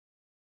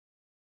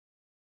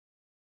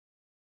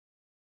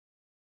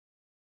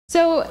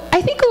So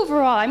I think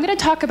overall, I'm going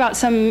to talk about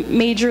some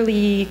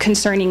majorly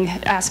concerning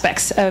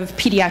aspects of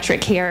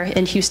pediatric care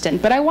in Houston,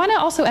 but I want to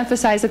also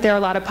emphasize that there are a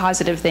lot of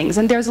positive things,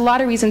 and there's a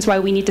lot of reasons why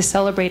we need to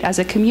celebrate as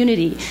a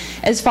community.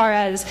 As far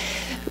as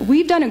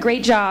we've done a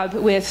great job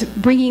with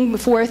bringing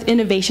forth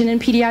innovation in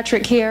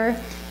pediatric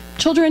care.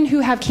 Children who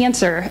have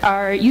cancer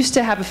used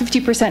to have a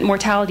 50%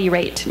 mortality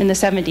rate in the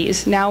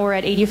 70s. Now we're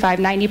at 85,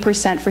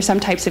 90% for some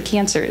types of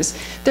cancers.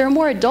 There are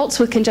more adults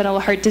with congenital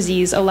heart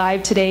disease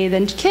alive today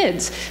than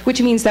kids,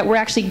 which means that we're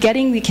actually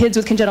getting the kids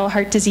with congenital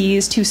heart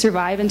disease to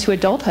survive into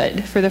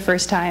adulthood for the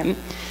first time.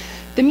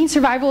 The mean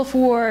survival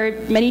for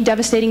many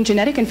devastating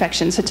genetic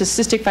infections, such as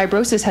cystic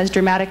fibrosis, has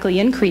dramatically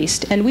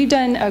increased. And we've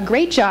done a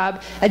great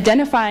job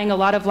identifying a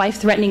lot of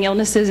life-threatening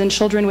illnesses in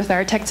children with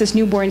our Texas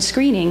newborn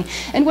screening.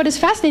 And what is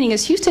fascinating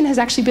is Houston has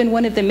actually been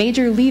one of the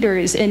major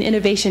leaders in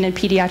innovation in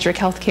pediatric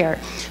healthcare.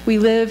 We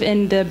live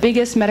in the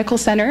biggest medical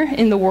center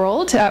in the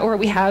world, or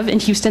we have in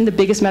Houston the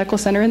biggest medical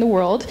center in the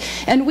world.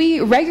 And we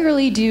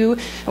regularly do,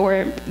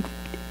 or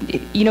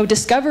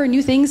discover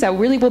new things that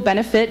really will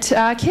benefit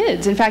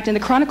kids. In fact, in the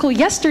Chronicle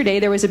yesterday,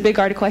 there was a big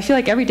article. I feel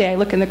like every day I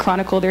look in the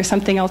Chronicle, there's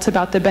something else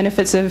about the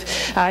benefits of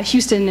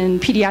Houston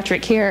and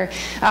pediatric care.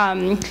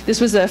 This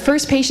was the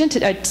first patient,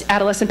 an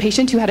adolescent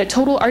patient, who had a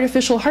total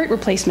artificial heart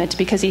replacement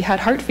because he had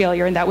heart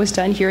failure, and that was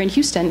done here in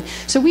Houston.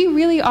 So we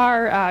really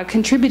are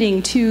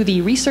contributing to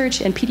the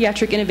research and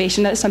pediatric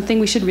innovation. That's something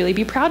we should really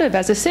be proud of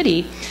as a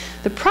city.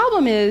 The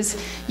problem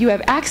is, you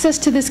have access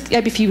to this.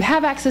 If you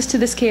have access to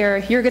this care,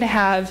 you're going to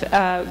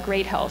have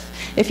great health.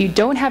 If you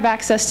don't have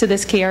access to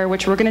this care,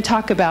 which we're going to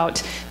talk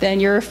about,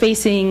 then you're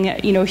facing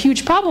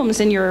huge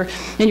problems in your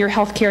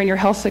health care and your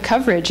health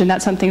coverage, and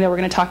that's something that we're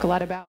going to talk a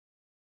lot about.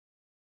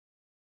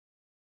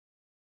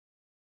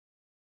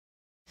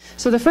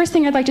 So the first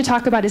thing I'd like to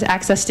talk about is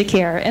access to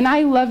care. And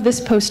I love this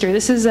poster.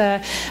 This is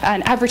an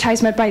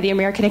advertisement by the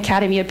American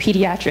Academy of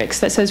Pediatrics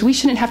that says we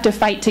shouldn't have to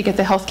fight to get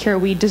the health care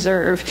we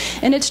deserve.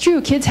 And it's true,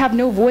 kids have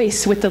no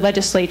voice with the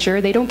legislature.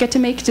 They don't get to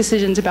make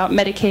decisions about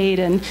Medicaid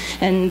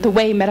and the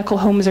way medical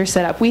homes are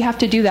set up. We have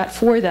to do that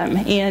for them.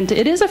 And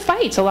it is a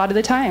fight a lot of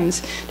the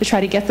times to try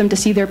to get them to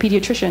see their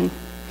pediatrician.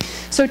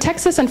 So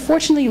Texas,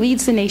 unfortunately,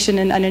 leads the nation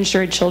in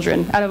uninsured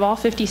children. Out of all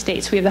 50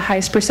 states, we have the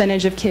highest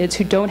percentage of kids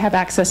who don't have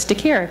access to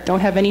care, don't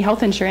have any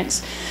health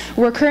insurance.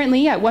 We're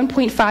currently at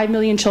 1.5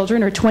 million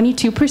children, or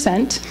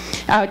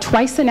 22%,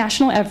 twice the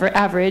national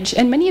average,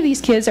 and many of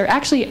these kids are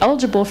actually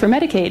eligible for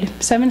Medicaid,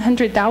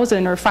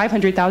 700,000 or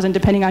 500,000,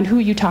 depending on who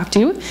you talk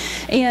to.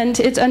 And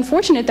it's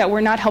unfortunate that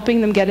we're not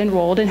helping them get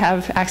enrolled and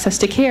have access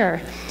to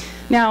care.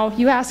 Now,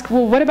 you ask,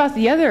 well, what about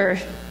the other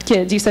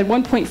kids? You said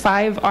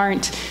 1.5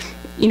 aren't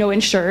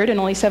insured, and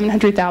only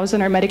 700,000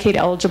 are Medicaid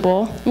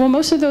eligible. Well,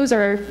 most of those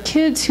are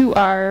kids who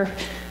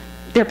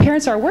their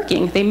parents are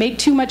working. They make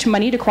too much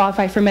money to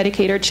qualify for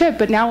Medicaid or CHIP,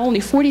 but now only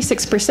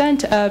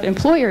 46% of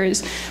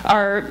employers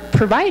are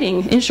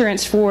providing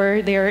insurance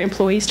for their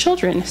employees'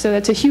 children. So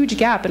that's a huge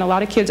gap, and a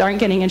lot of kids aren't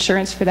getting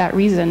insurance for that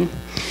reason.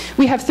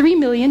 We have 3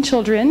 million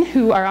children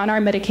who are on our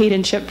Medicaid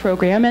and CHIP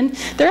program, and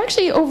they're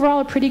actually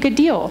overall a pretty good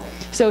deal.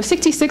 So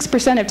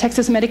 66% of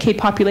Texas Medicaid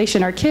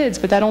population are kids,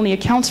 but that only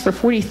accounts for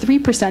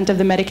 43% of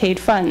the Medicaid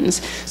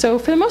funds. So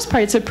for the most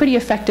part, it's a pretty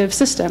effective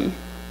system.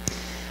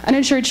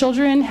 Uninsured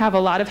children have a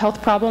lot of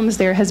health problems.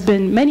 There has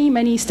been many,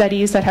 many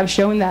studies that have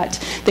shown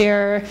that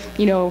they're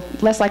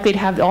less likely to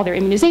have all their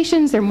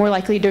immunizations. They're more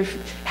likely to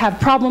have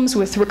problems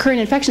with recurrent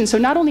infections. So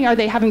not only are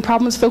they having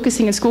problems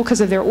focusing in school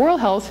because of their oral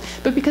health,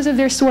 but because of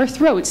their sore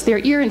throats, their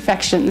ear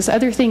infections,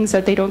 other things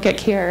that they don't get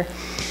care.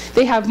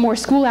 They have more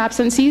school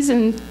absences,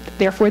 and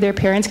therefore their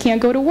parents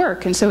can't go to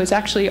work, and so it's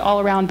actually all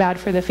around bad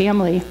for the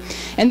family.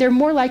 And they're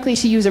more likely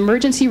to use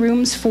emergency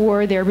rooms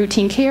for their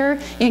routine care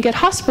and get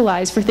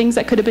hospitalized for things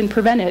that could have been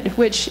prevented,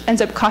 which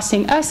ends up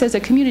costing us as a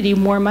community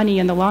more money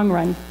in the long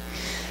run.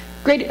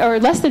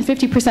 Less than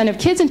 50% of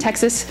kids in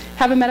Texas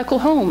have a medical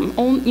home.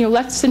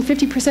 Less than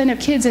 50%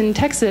 of kids in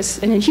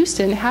Texas and in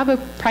Houston have a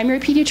primary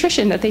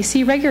pediatrician that they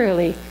see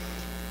regularly.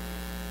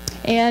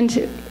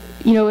 And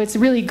it's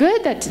really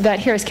good that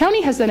Harris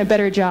County has done a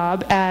better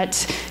job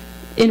at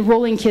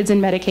enrolling kids in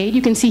Medicaid.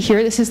 You can see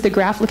here, this is the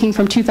graph looking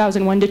from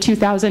 2001 to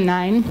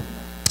 2009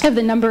 of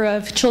the number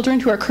of children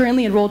who are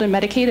currently enrolled in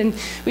Medicaid, and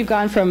we've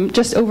gone from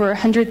just over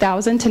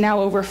 100,000 to now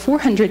over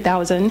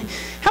 400,000.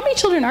 How many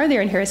children are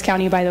there in Harris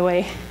County, by the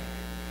way?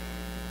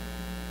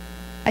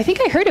 I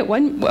think I heard it,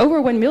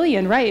 over 1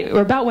 million, right,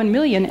 or about 1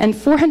 million, and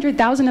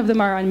 400,000 of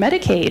them are on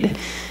Medicaid,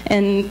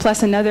 and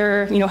plus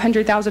another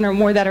 100,000 or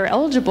more that are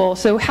eligible.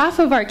 So half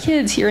of our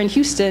kids here in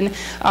Houston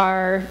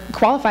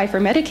qualify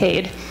for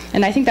Medicaid,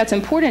 and I think that's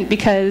important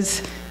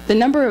because the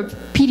number of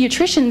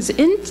pediatricians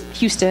in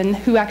Houston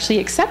who actually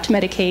accept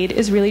Medicaid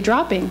is really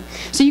dropping.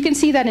 So you can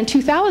see that in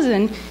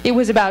 2000, it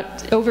was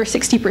about over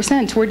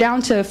 60%. We're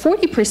down to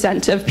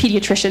 40% of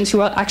pediatricians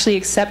who actually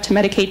accept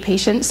Medicaid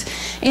patients.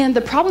 And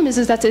the problem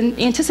is that's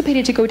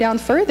anticipated to go down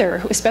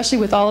further, especially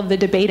with all of the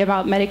debate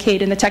about Medicaid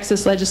in the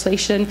Texas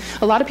legislation.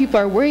 A lot of people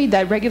are worried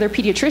that regular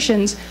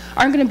pediatricians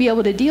aren't going to be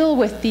able to deal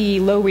with the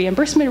low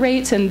reimbursement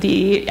rates and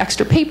the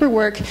extra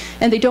paperwork,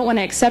 and they don't want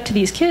to accept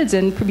these kids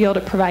and be able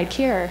to provide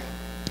care.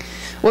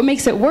 What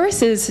makes it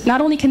worse is not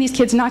only can these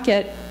kids not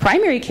get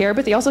primary care,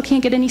 but they also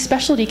can't get any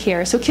specialty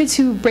care. So kids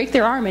who break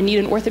their arm and need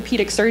an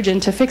orthopedic surgeon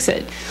to fix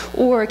it,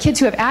 or kids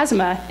who have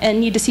asthma and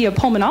need to see a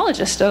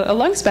pulmonologist, a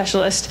lung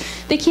specialist,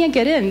 they can't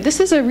get in. This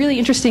is a really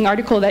interesting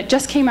article that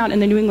just came out in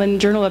the New England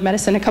Journal of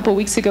Medicine a couple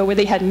weeks ago, where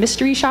they had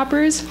mystery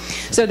shoppers.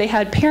 So they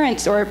had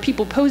parents or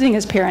people posing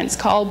as parents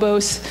call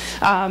both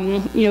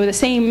the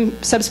same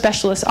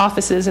subspecialist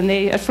offices, and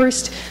they at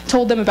first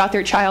told them about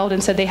their child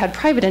and said they had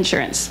private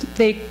insurance.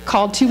 They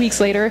called 2 weeks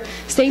later,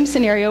 same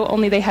scenario,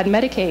 only they had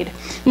Medicaid.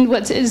 And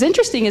what is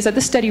interesting is that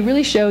this study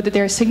really showed that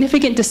there are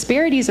significant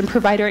disparities in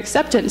provider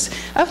acceptance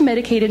of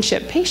Medicaid and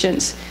CHIP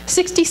patients.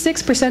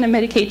 66% of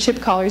Medicaid CHIP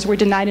callers were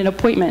denied an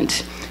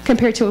appointment,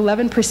 compared to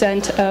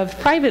 11% of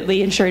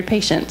privately insured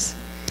patients.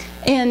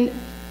 And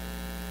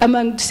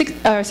among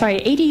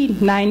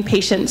 89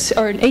 patients,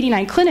 or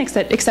 89 clinics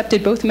that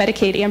accepted both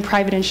Medicaid and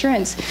private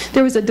insurance,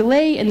 there was a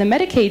delay in the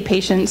Medicaid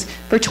patients.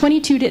 For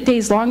 22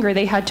 days longer,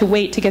 they had to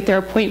wait to get their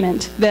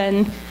appointment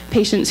than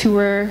patients who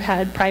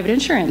had private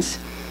insurance.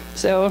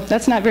 So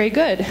that's not very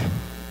good.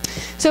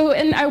 So,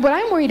 what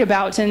I'm worried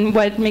about, and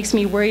what makes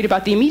me worried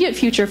about the immediate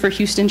future for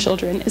Houston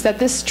children, is that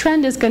this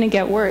trend is going to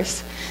get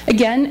worse.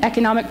 Again,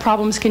 economic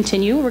problems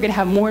continue. We're going to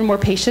have more and more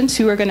patients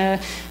who are going to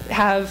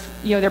have,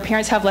 their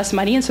parents have less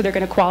money, and so they're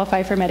going to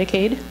qualify for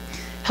Medicaid.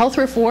 Health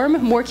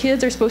reform, more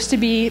kids are supposed to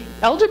be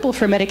eligible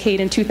for Medicaid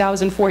in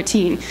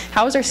 2014.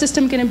 How is our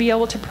system going to be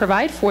able to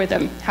provide for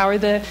them? We're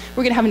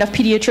going to have enough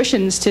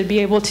pediatricians to be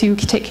able to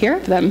take care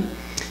of them?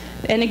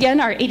 And again,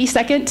 our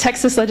 82nd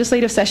Texas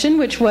legislative session,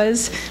 which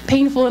was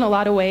painful in a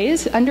lot of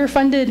ways,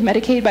 underfunded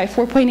Medicaid by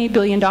 $4.8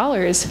 billion.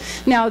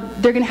 Now,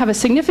 they're going to have a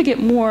significant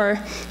more,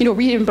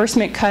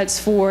 reimbursement cuts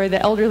for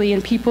the elderly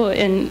and people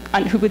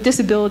with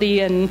disability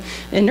and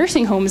in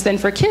nursing homes than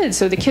for kids.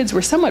 So the kids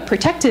were somewhat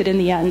protected in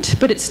the end,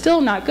 but it's still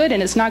not good,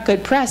 and it's not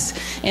good press.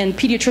 And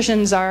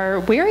pediatricians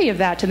are wary of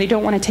that, and they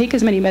don't want to take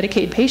as many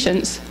Medicaid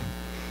patients.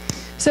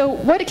 So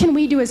what can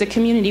we do as a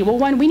community? Well,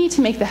 one, we need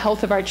to make the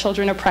health of our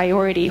children a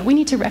priority. We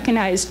need to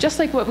recognize, just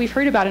like what we've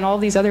heard about in all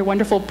of these other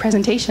wonderful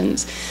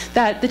presentations,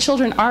 that the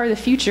children are the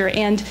future,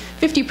 and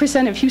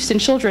 50% of Houston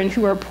children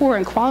who are poor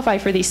and qualify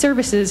for these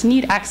services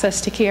need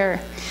access to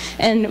care.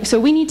 And so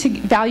we need to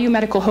value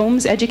medical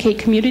homes, educate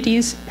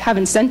communities, have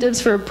incentives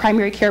for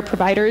primary care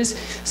providers,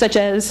 such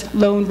as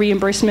loan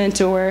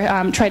reimbursement, or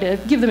try to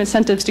give them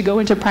incentives to go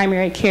into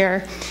primary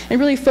care, and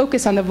really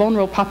focus on the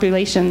vulnerable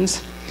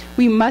populations.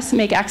 We must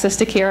make access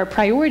to care a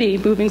priority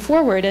moving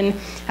forward, and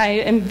I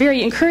am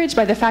very encouraged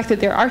by the fact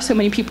that there are so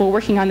many people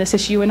working on this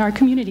issue in our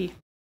community.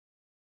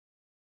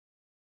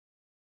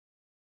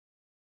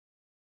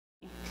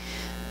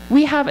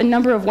 We have a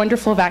number of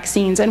wonderful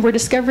vaccines, and we're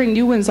discovering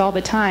new ones all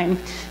the time.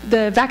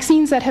 The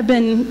vaccines that have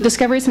been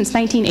discovered since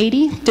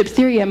 1980,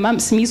 diphtheria,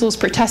 mumps, measles,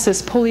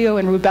 pertussis, polio,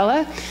 and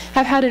rubella,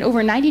 have had an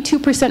over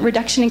 92%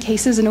 reduction in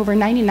cases and over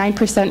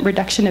 99%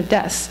 reduction of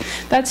deaths.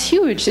 That's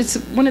huge. It's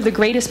one of the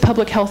greatest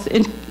public health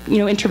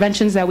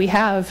interventions that we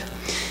have.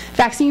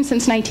 Vaccines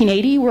since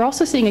 1980, we're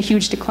also seeing a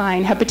huge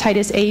decline.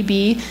 Hepatitis A,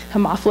 B,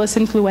 Haemophilus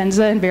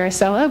influenza, and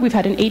varicella, we've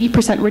had an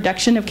 80%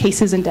 reduction of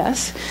cases and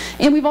deaths.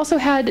 And we've also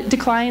had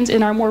declines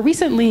in our more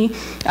recently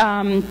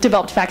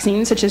developed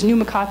vaccines, such as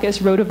pneumococcus,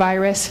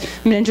 rotavirus,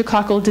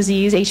 meningococcal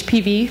disease,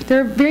 HPV.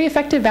 They're very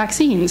effective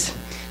vaccines.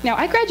 Now,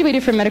 I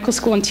graduated from medical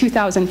school in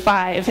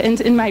 2005,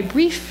 and in my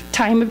brief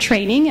time of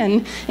training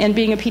and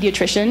being a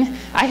pediatrician,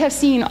 I have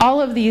seen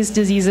all of these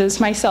diseases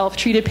myself,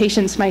 treated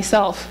patients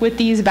myself with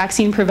these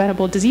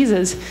vaccine-preventable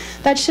diseases.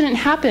 That shouldn't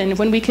happen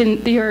when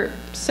they are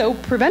so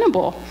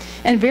preventable.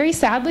 And very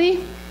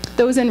sadly,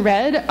 those in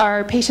red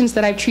are patients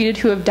that I've treated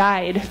who have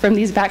died from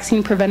these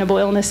vaccine-preventable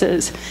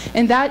illnesses.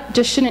 And that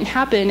just shouldn't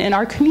happen in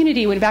our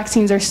community when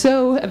vaccines are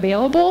so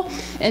available,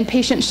 and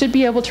patients should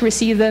be able to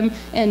receive them,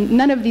 and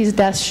none of these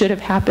deaths should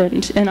have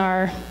happened in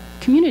our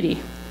community.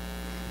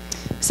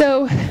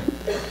 So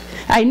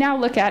I now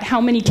look at how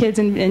many kids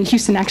in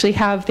Houston actually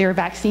have their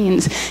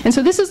vaccines. And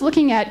so this is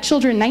looking at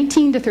children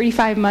 19 to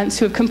 35 months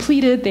who have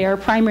completed their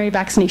primary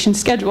vaccination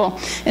schedule.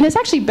 And it's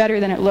actually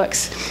better than it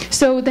looks.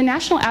 So the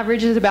national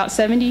average is about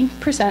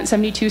 70%,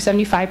 72,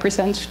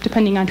 75%,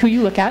 depending on who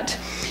you look at.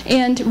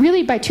 And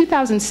really by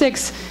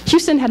 2006,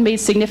 Houston had made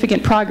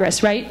significant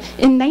progress, right?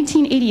 In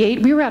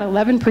 1988, we were at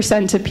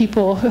 11% of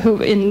people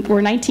who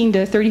were 19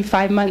 to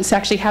 35 months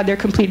actually had their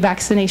complete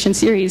vaccination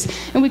series.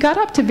 And we got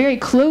up to very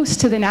close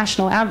to the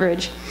national average.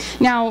 average.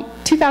 Now,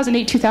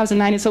 2008,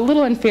 2009 is a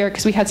little unfair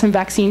because we had some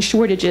vaccine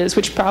shortages,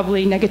 which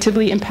probably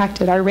negatively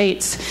impacted our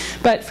rates.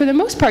 But for the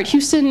most part,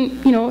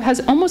 Houston,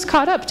 has almost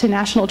caught up to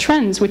national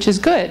trends, which is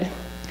good.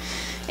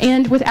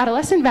 And with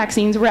adolescent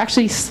vaccines, we're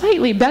actually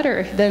slightly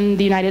better than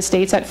the United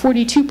States. At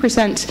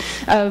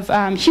 42%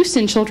 of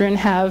Houston children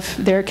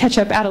have their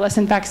catch-up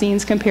adolescent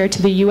vaccines compared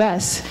to the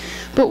US.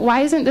 But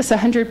why isn't this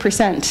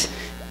 100%?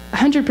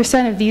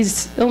 100% of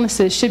these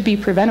illnesses should be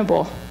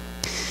preventable.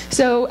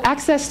 So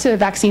access to a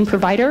vaccine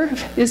provider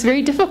is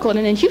very difficult.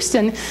 And in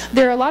Houston,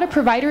 there are a lot of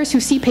providers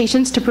who see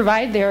patients to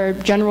provide their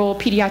general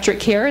pediatric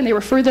care, and they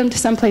refer them to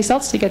someplace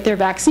else to get their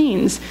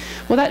vaccines.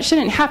 Well, that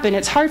shouldn't happen.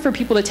 It's hard for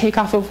people to take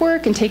off of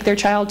work and take their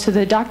child to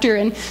the doctor,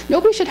 and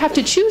nobody should have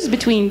to choose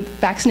between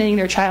vaccinating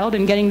their child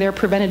and getting their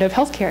preventative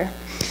health care.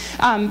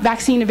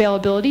 Vaccine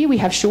availability, we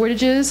have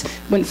shortages.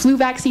 When flu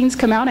vaccines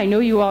come out, I know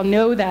you all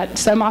know that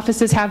some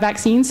offices have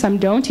vaccines, some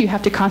don't. You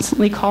have to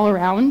constantly call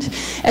around.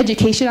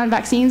 Education on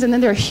vaccines, and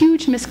then there are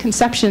huge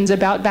misconceptions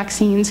about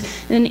vaccines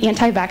and an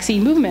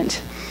anti-vaccine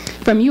movement.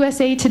 From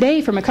USA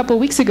Today from a couple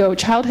weeks ago,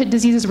 childhood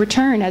diseases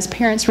return as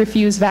parents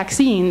refuse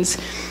vaccines.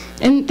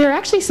 And there are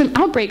actually some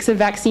outbreaks of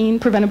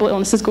vaccine-preventable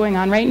illnesses going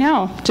on right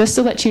now. Just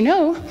to let you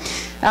know,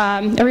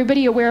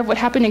 everybody aware of what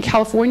happened in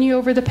California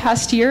over the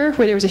past year,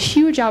 where there was a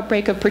huge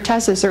outbreak of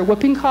pertussis, or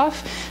whooping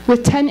cough,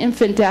 with 10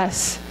 infant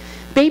deaths.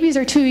 Babies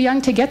are too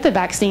young to get the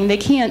vaccine. They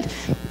can't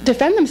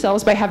defend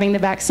themselves by having the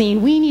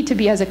vaccine. We need to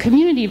be, as a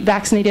community,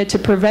 vaccinated to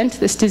prevent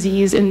this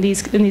disease in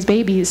these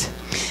babies.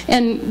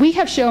 And we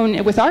have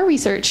shown with our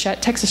research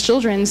at Texas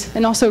Children's,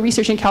 and also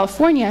research in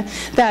California,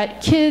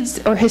 that kids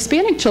or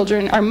Hispanic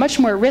children are much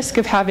more at risk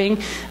of having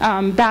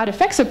bad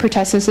effects of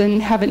pertussis and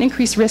have an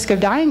increased risk of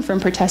dying from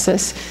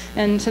pertussis.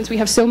 And since we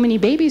have so many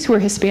babies who are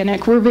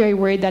Hispanic, we're very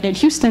worried that in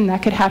Houston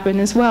that could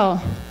happen as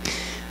well.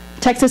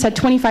 Texas had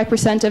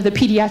 25% of the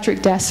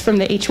pediatric deaths from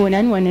the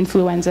H1N1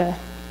 influenza.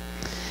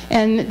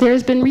 And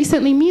there's been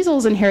recently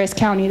measles in Harris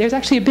County. There's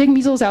actually a big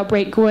measles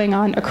outbreak going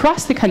on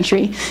across the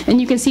country. And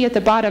you can see at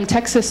the bottom,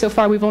 Texas, so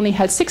far we've only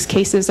had 6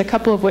 cases, a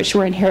couple of which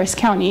were in Harris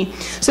County.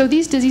 So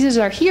these diseases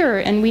are here,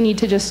 and we need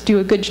to just do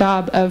a good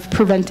job of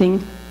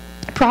preventing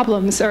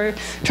problems, or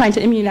trying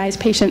to immunize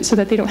patients so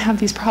that they don't have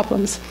these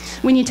problems.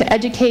 We need to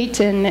educate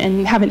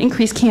and have an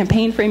increased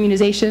campaign for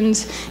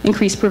immunizations,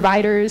 increase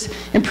providers,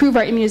 improve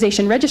our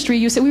immunization registry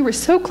use. And we were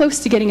so close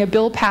to getting a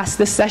bill passed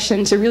this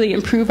session to really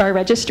improve our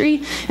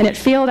registry, and it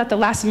failed at the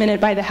last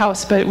minute by the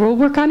House, but we'll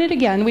work on it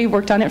again. We've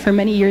worked on it for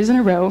many years in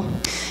a row.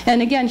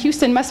 And again,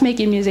 Houston must make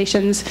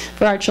immunizations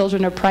for our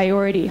children a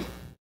priority.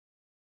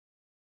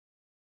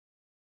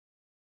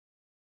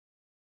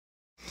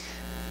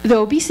 The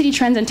obesity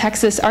trends in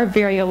Texas are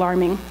very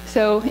alarming.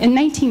 So in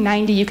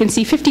 1990, you can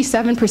see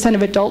 57%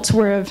 of adults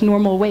were of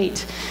normal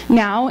weight.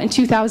 Now, in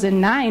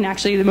 2009,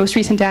 actually, the most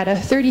recent data,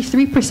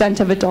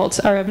 33% of adults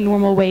are of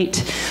normal weight,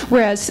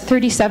 whereas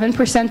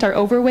 37% are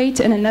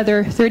overweight and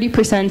another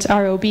 30%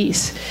 are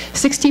obese.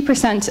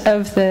 60%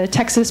 of the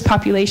Texas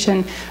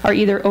population are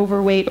either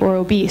overweight or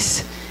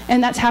obese.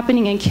 And that's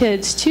happening in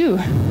kids, too.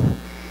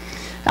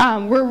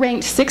 We're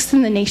ranked 6th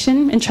in the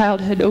nation in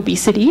childhood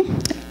obesity.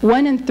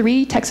 1 in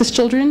 3 Texas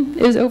children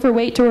is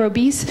overweight or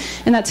obese,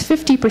 and that's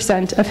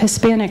 50% of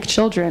Hispanic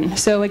children.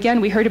 So again,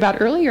 we heard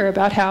about earlier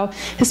about how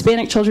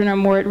Hispanic children are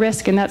more at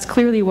risk, and that's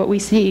clearly what we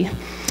see.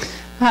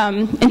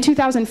 In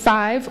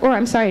 2005, or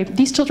I'm sorry,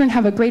 these children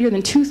have a greater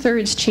than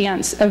 2/3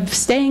 chance of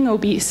staying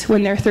obese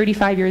when they're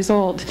 35 years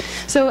old.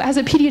 So as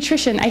a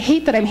pediatrician, I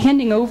hate that I'm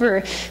handing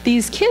over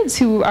these kids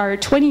who are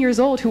 20 years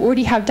old who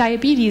already have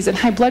diabetes and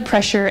high blood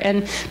pressure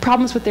and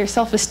problems with their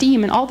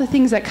self-esteem and all the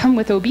things that come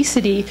with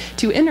obesity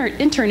to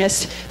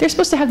internists. They're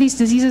supposed to have these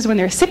diseases when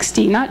they're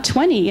 60, not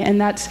 20, and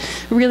that's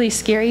really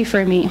scary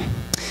for me.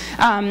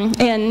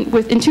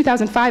 In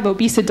 2005,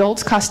 obese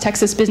adults cost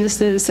Texas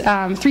businesses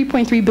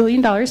 $3.3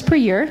 billion per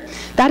year.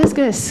 That is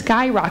going to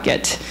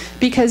skyrocket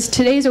because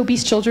today's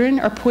obese children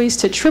are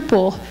poised to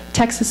triple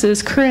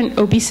Texas's current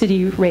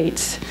obesity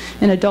rates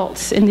in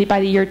adults by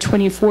the year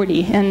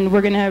 2040. And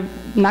we're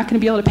not going to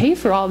be able to pay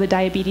for all the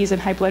diabetes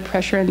and high blood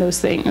pressure and those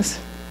things.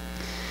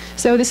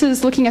 So this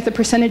is looking at the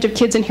percentage of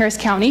kids in Harris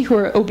County who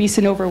are obese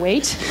and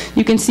overweight.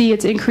 You can see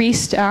it's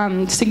increased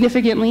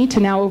significantly to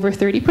now over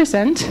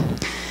 30%.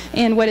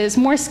 And what is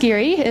more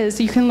scary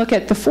is you can look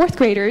at the 4th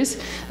graders.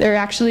 They're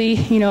actually,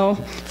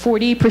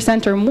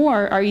 40% or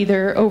more are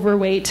either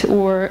overweight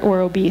or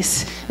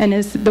obese. And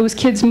as those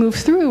kids move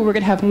through, we're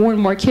going to have more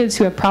and more kids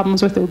who have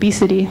problems with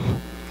obesity.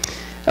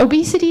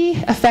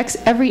 Obesity affects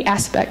every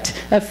aspect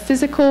of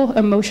physical,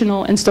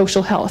 emotional, and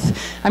social health.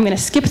 I'm going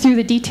to skip through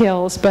the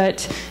details,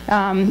 but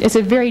it's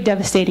a very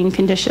devastating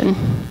condition.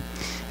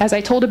 As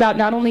I told about,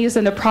 not only is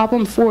it a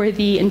problem for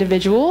the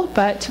individual,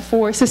 but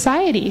for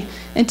society.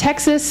 In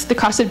Texas, the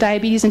cost of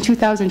diabetes in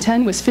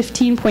 2010 was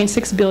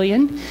 $15.6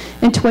 billion.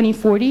 In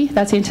 2040,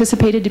 that's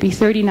anticipated to be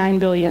 $39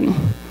 billion.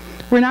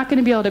 We're not going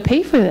to be able to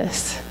pay for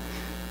this.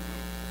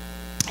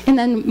 And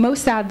then,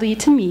 most sadly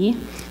to me,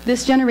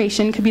 this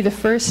generation could be the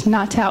first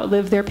not to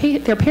outlive their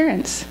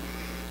parents.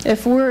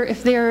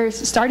 If they're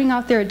starting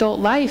out their adult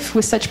life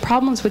with such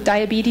problems with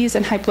diabetes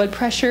and high blood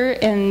pressure,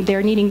 and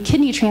they're needing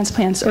kidney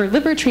transplants or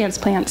liver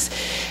transplants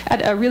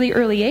at a really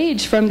early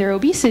age from their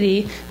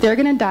obesity, they're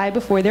going to die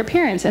before their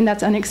parents, and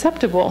that's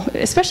unacceptable,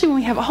 especially when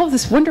we have all of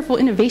this wonderful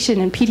innovation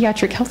in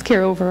pediatric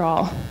healthcare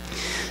overall.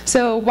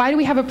 So why do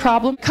we have a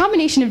problem?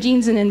 Combination of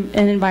genes and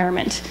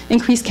environment.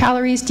 Increased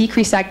calories,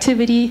 decreased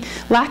activity,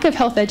 lack of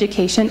health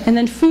education, and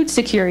then food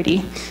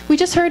security. We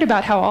just heard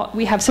about how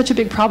we have such a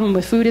big problem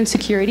with food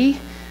insecurity.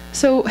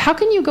 So how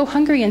can you go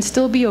hungry and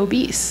still be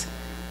obese?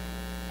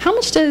 How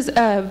much does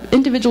an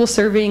individual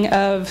serving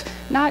of,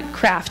 not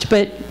Kraft,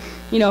 but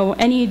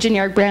any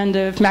generic brand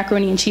of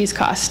macaroni and cheese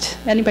cost?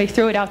 Anybody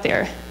throw it out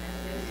there?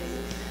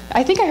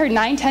 I think I heard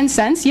 9, 10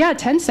 cents. Yeah,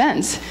 10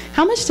 cents.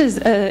 How much does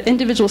an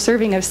individual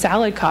serving of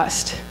salad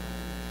cost?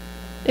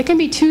 It can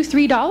be $2,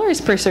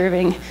 $3 per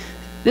serving.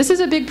 This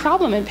is a big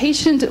problem, and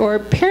patients or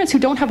parents who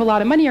don't have a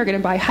lot of money are going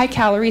to buy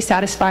high-calorie,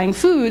 satisfying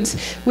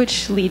foods,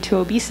 which lead to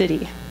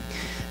obesity.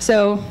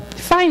 So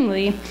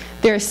finally,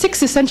 there are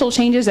 6 essential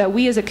changes that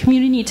we as a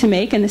community need to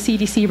make, and the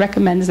CDC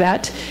recommends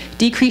that.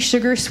 Decrease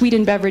sugar,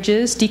 sweetened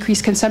beverages,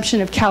 decrease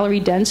consumption of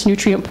calorie-dense,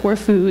 nutrient-poor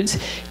foods,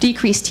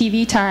 decrease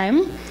TV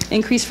time,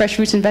 increase fresh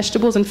fruits and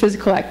vegetables and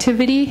physical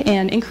activity,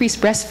 and increase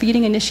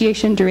breastfeeding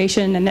initiation,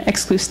 duration, and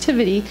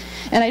exclusivity.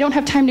 And I don't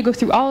have time to go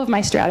through all of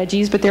my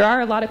strategies, but there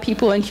are a lot of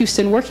people in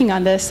Houston working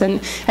on this, and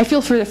I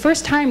feel for the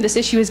first time this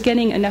issue is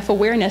getting enough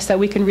awareness that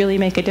we can really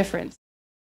make a difference.